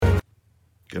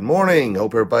Good morning.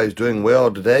 Hope everybody's doing well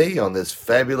today on this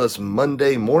fabulous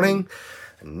Monday morning.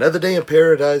 Another day in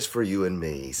paradise for you and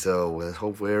me. So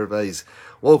hopefully everybody's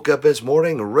woke up this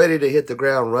morning ready to hit the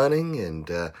ground running. And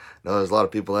I know there's a lot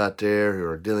of people out there who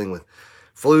are dealing with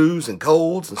flus and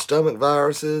colds and stomach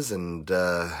viruses. And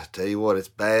tell you what, it's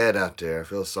bad out there. I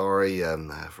feel sorry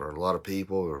for a lot of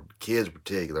people, or kids in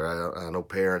particular. I know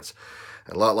parents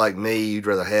a lot like me, you'd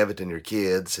rather have it than your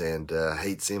kids, and I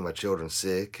hate seeing my children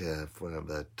sick.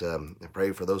 But I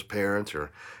pray for those parents who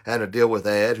are having to deal with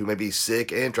that, who may be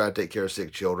sick and try to take care of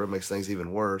sick children. It makes things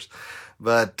even worse.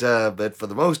 But for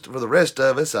the rest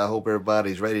of us, I hope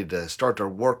everybody's ready to start their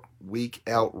work week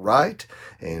out right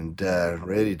and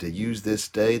ready to use this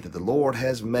day that the Lord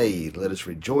has made. Let us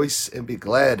rejoice and be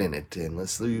glad in it, and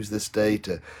let's use this day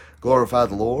to glorify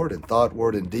the Lord in thought,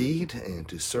 word, and deed, and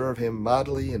to serve Him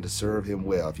mightily and to serve Him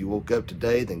well. If you woke up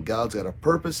today, then God's got a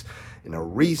purpose and a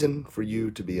reason for you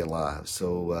to be alive.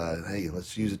 So, hey,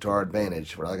 let's use it to our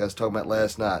advantage. Like I was talking about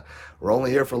last night, we're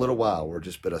only here for a little while. We're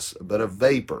just but a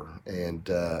vapor, and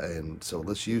so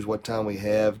let's use what time we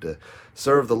have to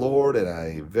serve the Lord in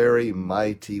a very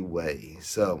mighty way.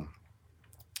 So,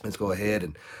 let's go ahead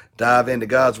and dive into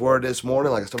God's Word this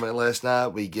morning. Like I was talking about last night,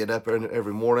 we get up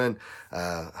every morning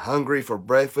hungry for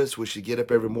breakfast. We should get up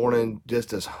every morning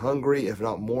just as hungry, if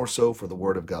not more so, for the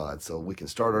Word of God, so we can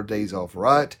start our days off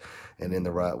right and in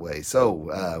the right way. So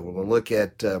we're going to look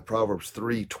at Proverbs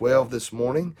 3:12 this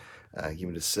morning. Give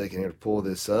me just a second here to pull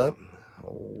this up.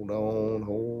 Hold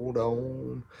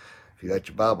on. If you got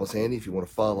your Bibles handy, if you want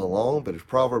to follow along. But as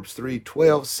Proverbs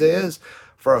 3:12 says,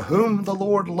 "For whom the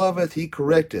Lord loveth, He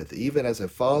correcteth, even as a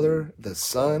father the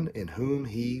son in whom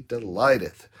He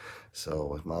delighteth."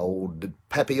 So, as my old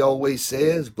pappy always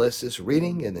says, bless this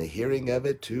reading and the hearing of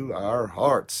it to our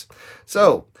hearts.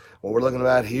 So, what we're looking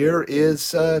at here is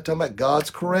talking about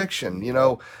God's correction.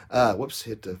 Whoops,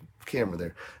 hit the camera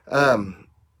there.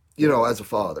 As a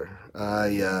father,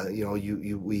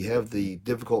 we have the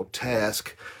difficult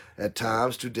task at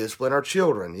times to discipline our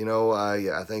children.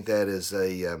 I think that is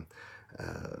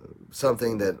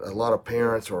something that a lot of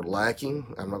parents are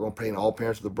lacking. I'm not going to paint all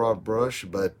parents with a broad brush,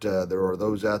 but there are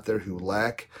those out there who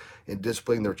lack in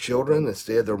disciplining their children.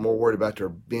 Instead, they're more worried about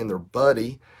being their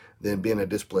buddy than being a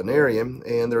disciplinarian.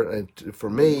 And for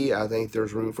me, I think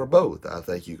there's room for both. I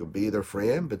think you can be their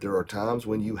friend, but there are times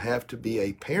when you have to be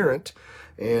a parent,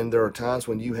 and there are times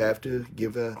when you have to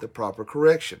give the proper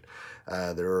correction.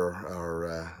 There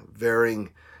are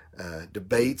varying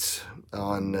debates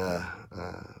on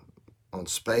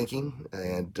spanking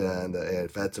and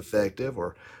if that's effective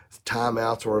or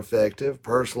timeouts are effective.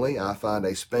 Personally, I find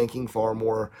a spanking far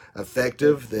more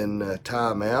effective than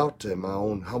timeout, in my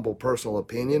own humble personal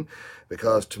opinion,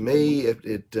 because to me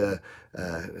it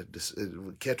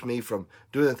kept me from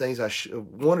doing the things I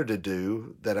wanted to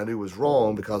do that I knew was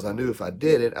wrong, because I knew if I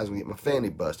did it, I was going to get my fanny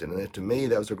busted. And to me,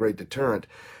 that was a great deterrent.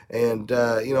 And,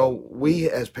 we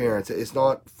as parents, it's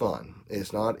not fun.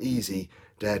 It's not easy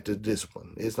to have to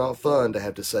discipline. It's not fun to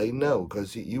have to say no,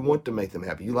 because you want to make them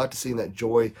happy. You like to see that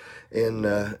joy in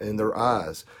their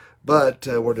eyes. But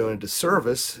we're doing a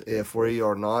disservice if we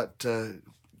are not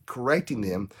correcting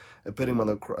them and putting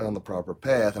them on the proper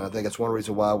path. And I think that's one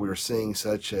reason why we're seeing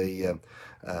such a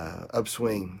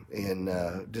upswing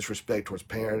in disrespect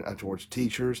towards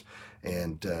teachers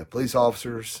and police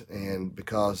officers, and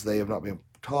because they have not been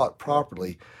taught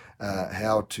properly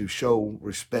how to show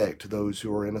respect to those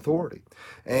who are in authority.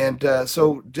 And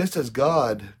so just as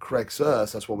God corrects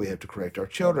us, that's what we have to correct our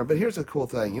children. But here's the cool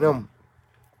thing,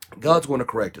 God's going to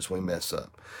correct us when we mess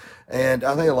up. And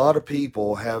I think a lot of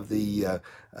people have the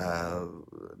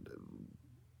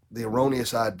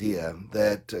erroneous idea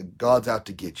that God's out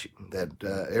to get you, that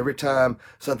every time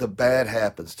something bad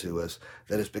happens to us,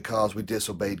 that it's because we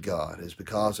disobeyed God. It's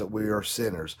because that we are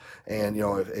sinners. And,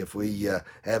 if we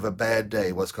have a bad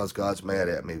day, well, it's because God's mad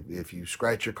at me. If you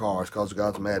scratch your car, it's because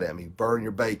God's mad at me. Burn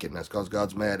your bacon, that's because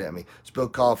God's mad at me. Spill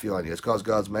coffee on you, it's because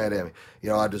God's mad at me.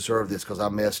 I deserve this because I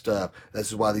messed up. This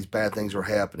is why these bad things are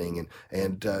happening.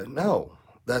 And no,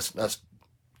 that's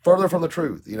further from the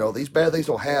truth. These bad things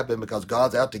don't happen because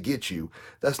God's out to get you.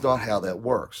 That's not how that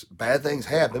works. Bad things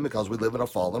happen because we live in a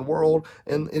fallen world,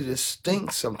 and it just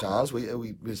stinks sometimes.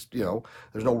 We just,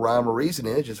 there's no rhyme or reason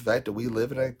in it. Just the fact that we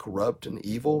live in a corrupt and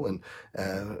evil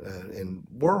and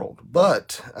world.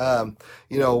 But,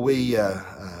 we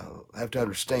have to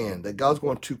understand that God's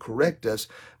going to correct us,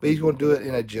 but He's going to do it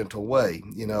in a gentle way.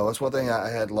 That's one thing I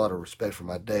had a lot of respect for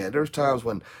my dad. There's times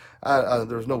when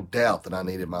there's no doubt that I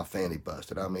needed my fanny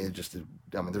busted. There's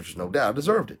just no doubt I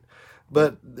deserved it.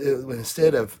 But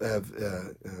instead of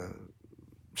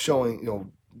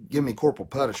showing, give me corporal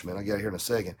punishment, I get here in a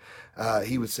second,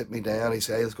 he would sit me down. He'd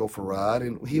say, hey, let's go for a ride.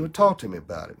 And he would talk to me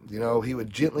about it. He would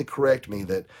gently correct me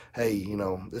that, hey,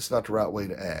 this is not the right way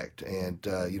to act. And,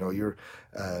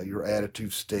 your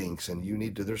attitude stinks and you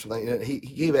need to, there's something.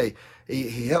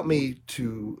 He helped me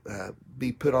to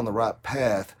be put on the right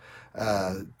path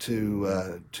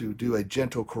to do a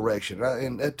gentle correction.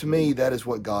 And to me, that is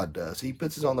what God does. He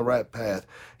puts us on the right path.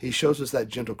 He shows us that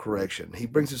gentle correction. He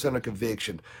brings us under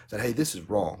conviction that, hey, this is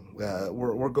wrong.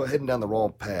 We're heading down the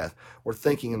wrong path. We're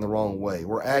thinking in the wrong way.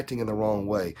 We're acting in the wrong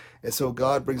way. And so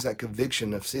God brings that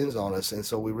conviction of sins on us. And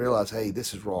so we realize, hey,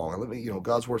 this is wrong.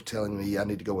 God's word's telling me I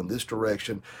need to go in this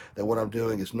direction, that what I'm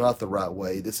doing is not the right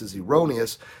way. This is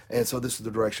erroneous. And so this is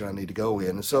the direction I need to go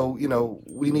in. And so,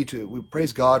 we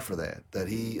praise God for that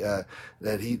he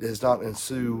does not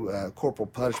ensue corporal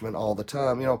punishment all the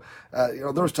time. There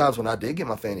was times when I did get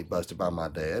my fanny busted by my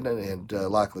dad, and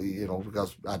likely,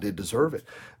 because I did deserve it.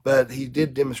 But he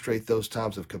did demonstrate those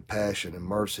times of compassion and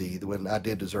mercy when I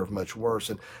did deserve much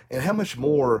worse. And how much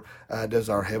more does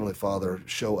our Heavenly Father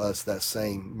show us that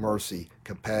same mercy,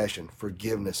 compassion,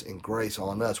 forgiveness, and grace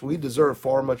on us? We deserve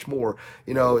far much more.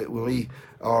 When we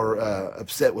are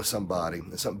upset with somebody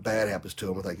and something bad happens to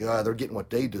them, we think, they're getting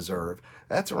what they deserve.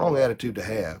 That's a wrong attitude to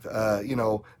have,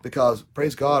 because,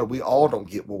 praise God, we all don't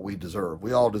get what we deserve.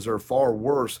 We all deserve far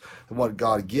worse than what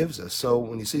God gives us. So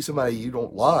when you see somebody you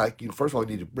don't like, first of all, you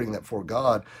need to bring that before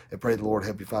God and pray the Lord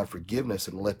help you find forgiveness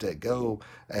and let that go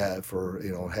for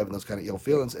having those kind of ill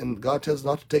feelings. And God tells us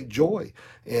not to take joy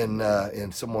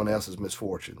in someone else's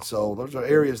misfortune. So those are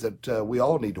areas that we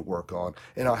all need to work on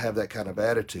and not have that kind of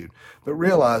attitude. But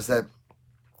realize that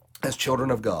as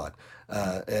children of God,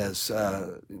 as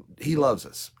he loves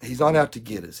us. He's not out to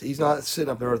get us. He's not sitting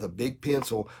up there with a big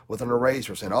pencil with an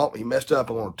eraser saying, oh, you messed up.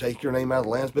 I'm going to take your name out of the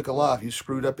Lamb's Book of Life. You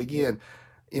screwed up again.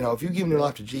 If you've given your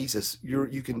life to Jesus,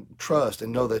 you can trust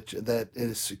and know that it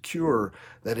is secure,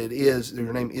 that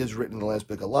your name is written in the Lamb's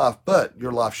Book of Life, but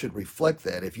your life should reflect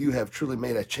that. If you have truly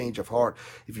made a change of heart,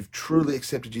 if you've truly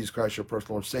accepted Jesus Christ, your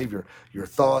personal Lord and Savior, your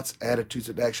thoughts, attitudes,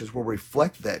 and actions will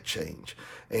reflect that change,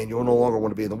 and you'll no longer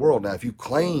want to be in the world. Now, if you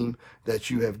claim that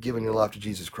you have given your life to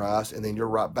Jesus Christ, and then you're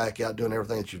right back out doing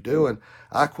everything that you're doing,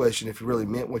 I question if you really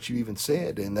meant what you even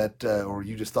said, and that, or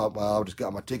you just thought, well, I just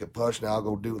got my ticket punched, now I'll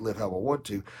go live how I want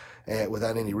to, and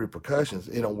without any repercussions.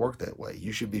 It don't work that way.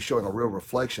 You should be showing a real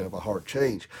reflection of a heart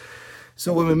change.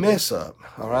 So when we mess up,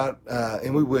 all right,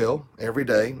 and we will every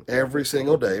day, every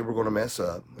single day, we're going to mess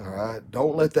up, all right.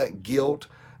 Don't let that guilt,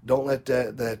 don't let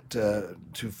that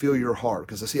to fill your heart,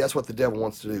 because see, that's what the devil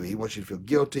wants to do. He wants you to feel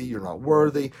guilty. You're not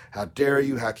worthy. How dare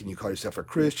you? How can you call yourself a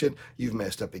Christian? You've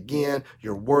messed up again.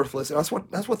 You're worthless. And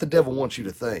that's what the devil wants you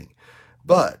to think.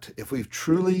 But if we've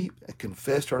truly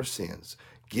confessed our sins,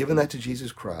 given that to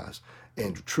Jesus Christ,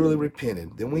 and truly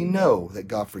repented, then we know that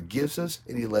God forgives us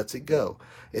and he lets it go.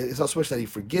 It's not so much that he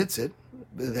forgets it,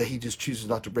 that he just chooses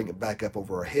not to bring it back up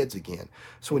over our heads again.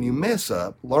 So when you mess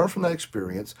up, learn from that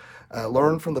experience,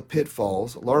 learn from the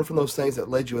pitfalls, learn from those things that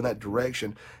led you in that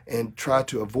direction, and try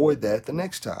to avoid that the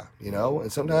next time,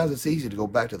 And sometimes it's easy to go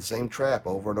back to the same trap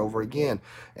over and over again.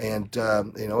 And,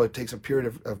 it takes a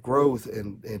period of growth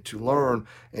and to learn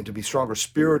and to be stronger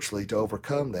spiritually to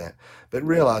overcome that. But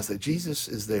realize that Jesus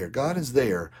is there. God is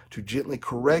there to gently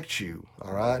correct you,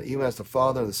 all right? Even as the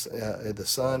Father and the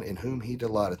Son in whom he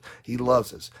delighteth. He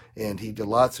loves us and he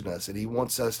delights in us, and he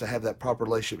wants us to have that proper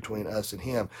relationship between us and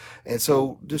him. And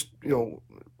so just,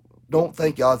 don't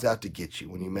think God's out to get you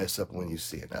when you mess up and when you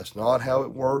sin. That's not how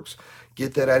it works.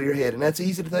 Get that out of your head. And that's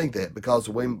easy to think that, because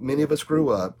the way many of us grew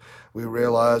up, we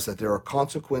realize that there are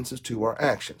consequences to our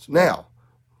actions. Now,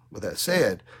 with that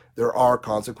said, there are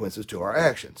consequences to our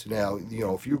actions. Now,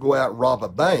 if you go out and rob a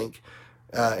bank,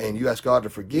 and you ask God to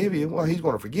forgive you, well, he's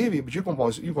going to forgive you, but you're going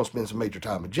to spend some major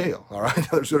time in jail, all right?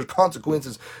 There's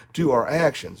consequences to our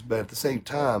actions, but at the same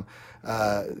time,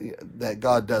 that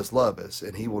God does love us,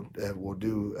 and he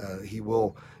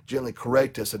will gently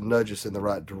correct us and nudge us in the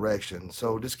right direction.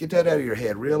 So just get that out of your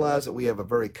head. Realize that we have a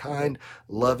very kind,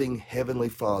 loving, heavenly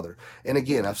Father. And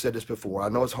again, I've said this before, I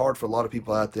know it's hard for a lot of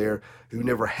people out there who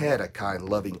never had a kind,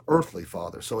 loving, earthly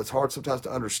Father. So it's hard sometimes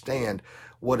to understand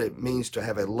what it means to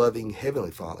have a loving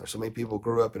heavenly Father. So many people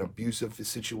grew up in abusive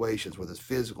situations, whether it's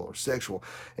physical or sexual,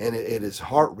 and it is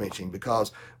heart-wrenching,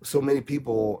 because so many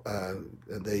people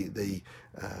they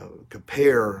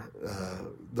compare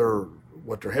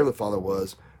what their heavenly Father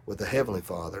was with the Heavenly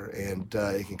Father, and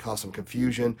it can cause some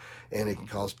confusion, and it can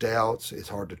cause doubts. It's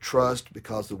hard to trust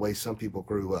because of the way some people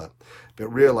grew up. But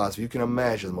realize, if you can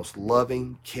imagine the most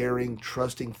loving, caring,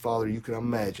 trusting Father you can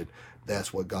imagine,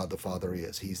 That's what God the Father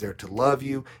is. He's there to love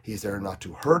you. He's there not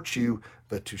to hurt you,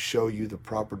 but to show you the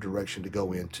proper direction to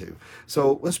go into.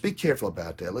 So let's be careful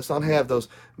about that. Let's not have those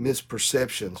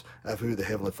misperceptions of who the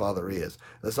Heavenly Father is.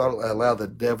 Let's not allow the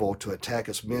devil to attack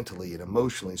us mentally and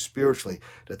emotionally, spiritually,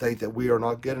 to think that we are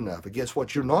not good enough. And guess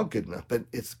what? You're not good enough, but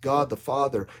it's God the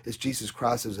Father, it's Jesus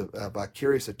Christ's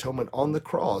vicarious atonement on the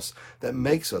cross that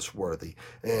makes us worthy,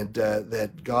 and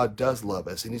that God does love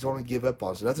us, and He's going to give up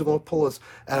on us. Nothing's going to pull us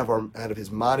out of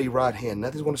His mighty right hand.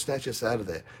 Nothing's going to snatch us out of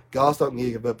that. God's not going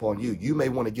to give up on you. You may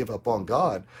want to give up on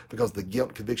God because of the guilt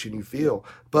and conviction you feel,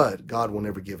 but God will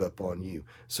never give up on you.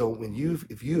 So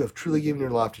if you have truly given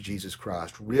your life to Jesus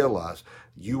Christ, realize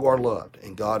you are loved,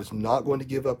 and God is not going to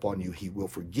give up on you. He will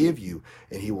forgive you,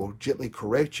 and He will gently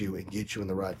correct you and get you in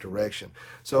the right direction.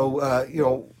 So,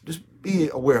 just be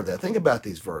aware of that. Think about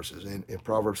these verses in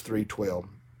Proverbs 3:12.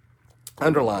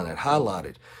 Underline it, highlight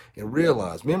it, and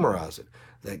realize, memorize it,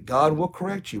 that God will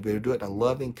correct you, but He'll do it in a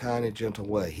loving, kind, and gentle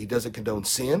way. He doesn't condone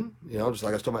sin, just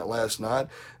like I was talking about last night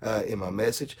in my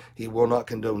message. He will not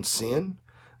condone sin.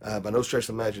 By no stretch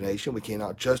of the imagination. We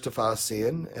cannot justify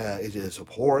sin. It is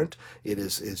abhorrent. It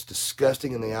is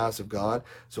disgusting in the eyes of God.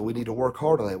 So we need to work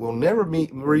hard on that. We'll never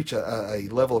reach a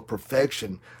level of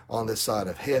perfection on this side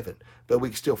of heaven, but we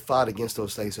can still fight against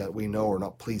those things that we know are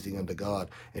not pleasing unto God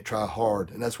and try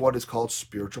hard. And that's what is called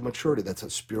spiritual maturity. That's a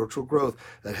spiritual growth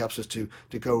that helps us to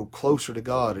go closer to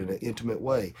God in an intimate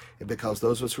way. And because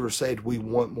those of us who are saved, we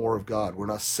want more of God. We're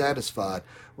not satisfied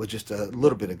with just a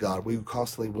little bit of God. We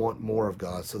constantly want more of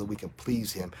God so that we can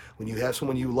please Him. When you have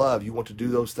someone you love, you want to do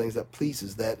those things that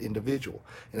pleases that individual.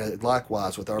 And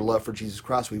likewise, with our love for Jesus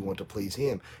Christ, we want to please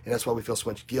Him. And that's why we feel so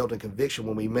much guilt and conviction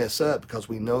when we mess up, because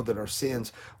we know that our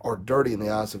sins are dirty in the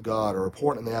eyes of God, or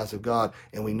important in the eyes of God,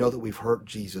 and we know that we've hurt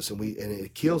Jesus, and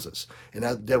it kills us. And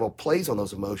that the devil plays on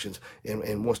those emotions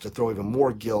and wants to throw even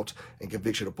more guilt and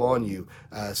conviction upon you.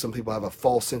 Some people have a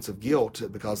false sense of guilt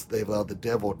because they've allowed the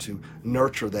devil to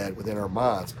nurture that within our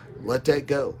minds. Let that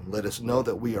go. Let us know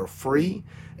that we are free,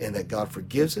 and that God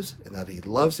forgives us, and that He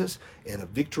loves us, and a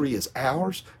victory is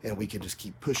ours, and we can just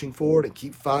keep pushing forward and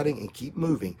keep fighting and keep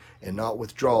moving, and not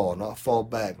withdraw, not fall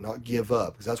back, not give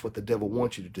up, because that's what the devil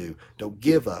wants you to do. Don't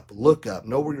give up. Look up.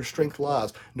 Know where your strength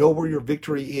lies. Know where your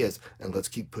victory is, and let's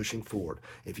keep pushing forward.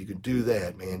 If you can do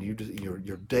that, man,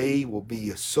 your day will be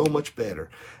so much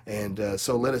better. And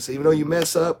so let us, even though you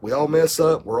mess up, we all mess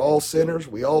up. We're all sinners.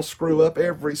 We all screw up.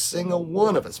 Every single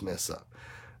one of us mess up.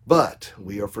 But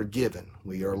we are forgiven,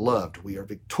 we are loved, we are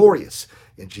victorious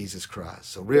in Jesus Christ.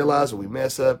 So realize when we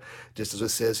mess up, just as it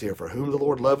says here, for whom the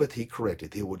Lord loveth, He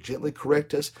correcteth. He will gently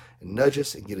correct us and nudge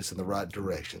us and get us in the right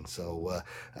direction. So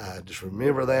just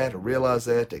remember that, and realize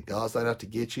that God's not out to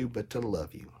get you, but to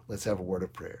love you. Let's have a word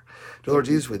of prayer. Dear Lord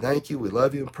Jesus, we thank You, we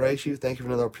love You, and praise You. Thank You for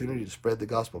another opportunity to spread the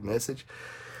gospel message.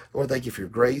 Lord, thank You for Your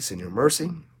grace and Your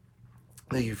mercy.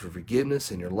 Thank You for forgiveness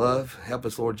and Your love. Help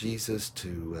us, Lord Jesus,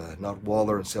 to not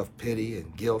wallow in self-pity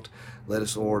and guilt. Let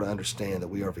us, Lord, understand that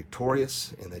we are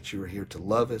victorious, and that You are here to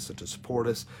love us and to support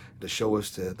us, to show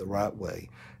us the right way.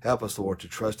 Help us, Lord, to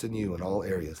trust in You in all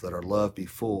areas. Let our love be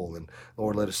full, and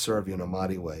Lord, let us serve You in a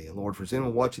mighty way. And Lord, for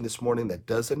anyone watching this morning that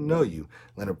doesn't know You,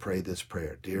 let them pray this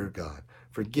prayer. Dear God,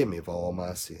 forgive me of all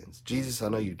my sins. Jesus, I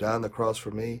know You died on the cross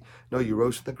for me. I know You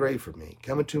rose from the grave for me.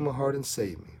 Come into my heart and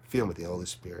save me. Fill me with the Holy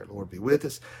Spirit. Lord, be with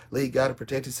us. Lead, guide, and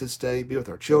protect us this day. Be with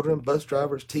our children, bus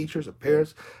drivers, teachers, and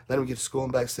parents. Let them get to school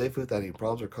and back safely without any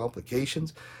problems or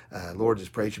complications. Lord,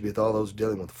 just pray You be with all those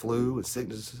dealing with flu and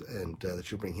sickness, and that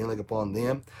You'll bring healing upon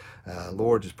them.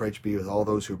 Lord, just pray You be with all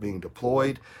those who are being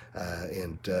deployed,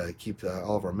 and keep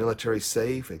all of our military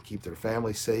safe, and keep their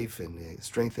families safe, and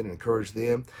strengthen and encourage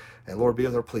them. And Lord, be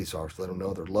with our police officers. Let them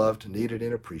know they're loved, needed,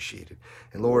 and appreciated.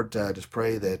 And Lord, just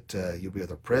pray that You'll be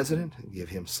with our president, and give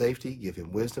him safety, give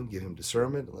him wisdom, give him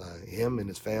discernment, him and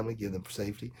his family, give them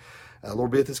safety.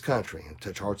 Lord, be with this country and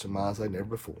touch hearts and minds like never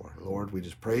before. Lord, we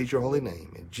just praise Your holy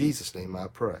name. In Jesus' name I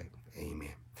pray.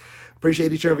 Amen.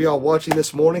 Appreciate each and every y'all watching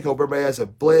this morning. Hope everybody has a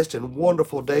blessed and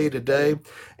wonderful day today.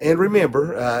 And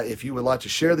remember, if you would like to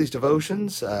share these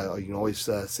devotions, you can always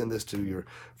send this to your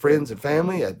friends and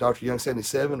family at Dr. Young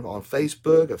 77 on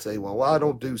Facebook. If say, well, I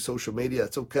don't do social media,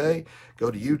 that's okay. Go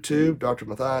to YouTube, Dr.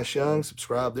 Matthias Young,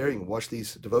 subscribe there. You can watch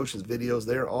these devotions videos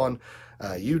there on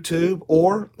YouTube.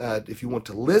 Or if you want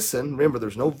to listen, remember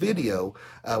there's no video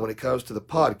when it comes to the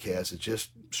podcast. It's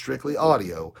just strictly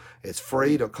audio. It's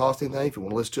free, don't cost anything. If you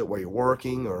want to listen to it while you're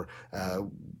working or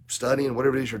studying,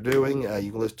 whatever it is you're doing.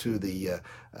 You can listen to the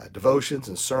devotions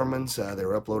and sermons.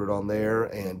 They're uploaded on there.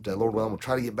 And Lord willing, we'll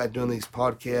try to get back doing these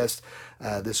podcasts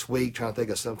this week, trying to think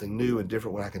of something new and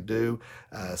different what I can do.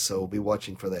 So be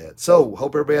watching for that. So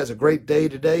hope everybody has a great day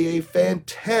today, a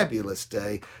fantabulous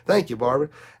day. Thank you, Barbara.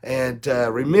 And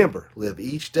remember, live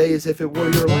each day as if it were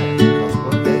your last, because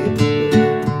one day